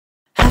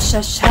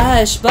Hush, hush,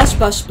 hush, blush,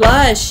 blush,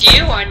 blush.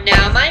 You are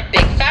now my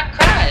big fat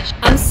crush.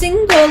 I'm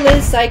single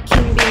as I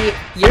can be.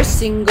 You're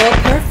single,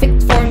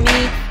 perfect for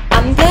me.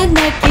 I'm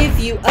gonna give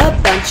you a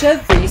bunch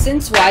of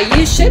reasons why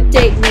you should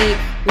date me.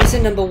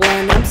 Reason number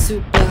 1, I'm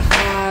super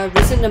high.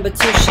 Reason number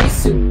 2, she's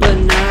super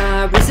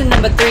nah. Reason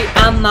number 3,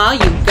 I'm all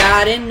you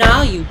got, and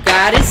all you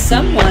got is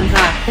someone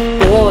hot.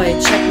 Boy,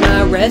 check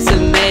my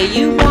resume.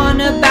 You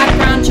want a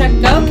background check?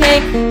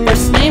 Okay.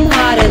 First name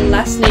hot and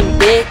last name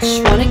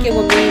bitch. Wanna get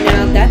with me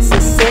now? That's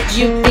a sitch.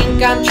 You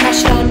think I'm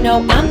trash? Oh no,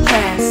 I'm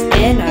class,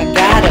 and I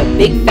got a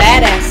big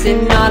fat ass,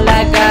 and all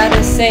I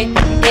gotta say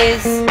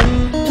is,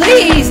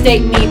 please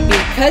date me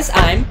because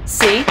I'm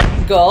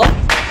single.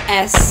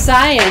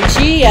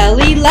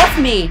 S-I-N-G-L-E, love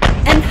me,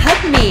 and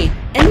hug me,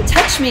 and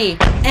touch me,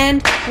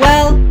 and,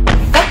 well,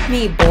 fuck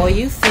me. Boy,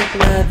 you think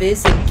love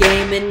is a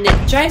game, and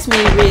it drives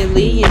me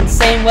really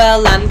insane.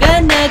 Well, I'm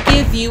gonna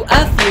give you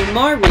a few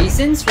more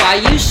reasons why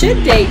you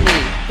should date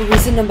me.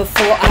 Reason number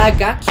 4, I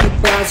got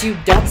cute brows. You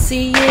don't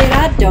see it,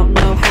 I don't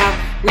know how.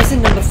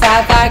 Reason number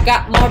 5, I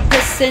got more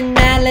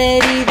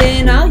personality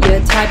than all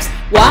your types.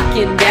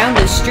 Walking down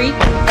the street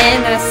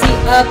and I see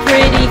a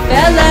pretty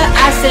fella,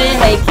 I say,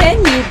 hey, can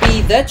you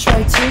be the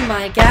Troy to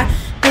my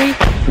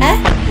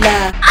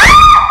Gabriella?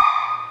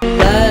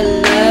 La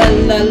la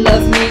la,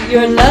 love me,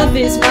 your love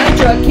is my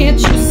drug, can't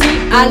you see?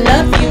 I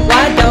love you,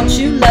 why don't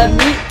you love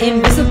me?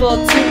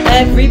 Invisible to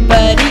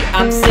everybody,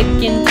 I'm sick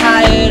and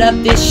tired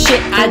of this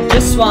shit. I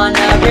just want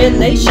a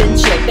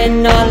relationship,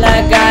 and all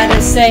I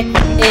gotta say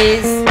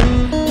is,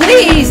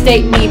 please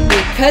date me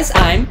because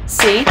I'm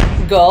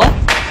single.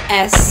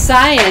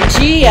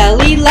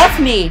 S-I-N-G-L-E, love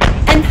me,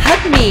 and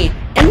hug me,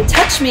 and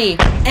touch me,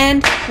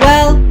 and,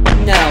 well,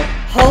 no.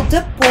 Hold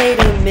up, wait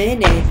a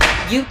minute.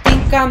 You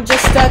think I'm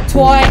just a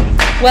toy?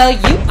 Well,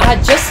 you are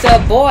just a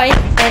boy,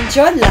 and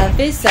your love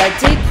is a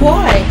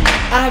decoy.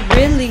 I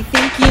really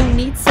think you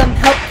need some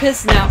help,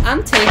 cause now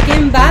I'm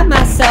taken by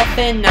myself,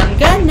 and I'm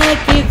gonna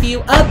give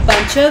you a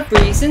bunch of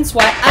reasons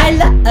why I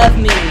love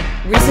me.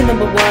 Reason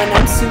number 1,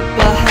 I'm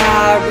super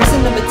high.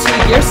 Reason number 2,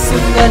 you're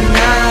super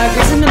nah.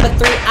 Reason number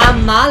 3,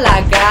 I'm all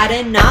I got,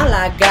 and all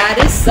I got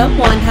is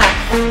someone hot.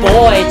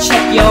 Boy,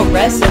 check your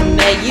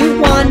resume.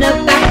 You want a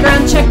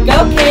background check?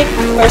 Okay.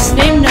 First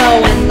name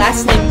no, and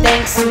last name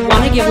thanks.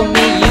 Wanna get with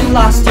me? You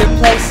lost your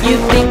place. You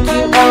think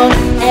you own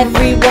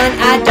everyone?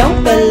 I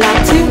don't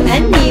belong to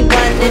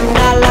anyone, and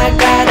all I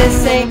gotta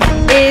say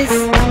is,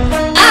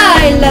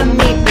 I love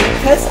me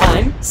because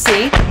I'm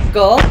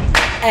single.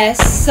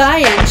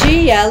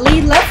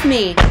 S-I-N-G-L-E, love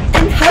me,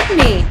 and hug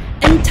me,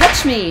 and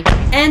touch me,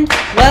 and,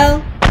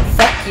 well,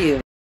 fuck you.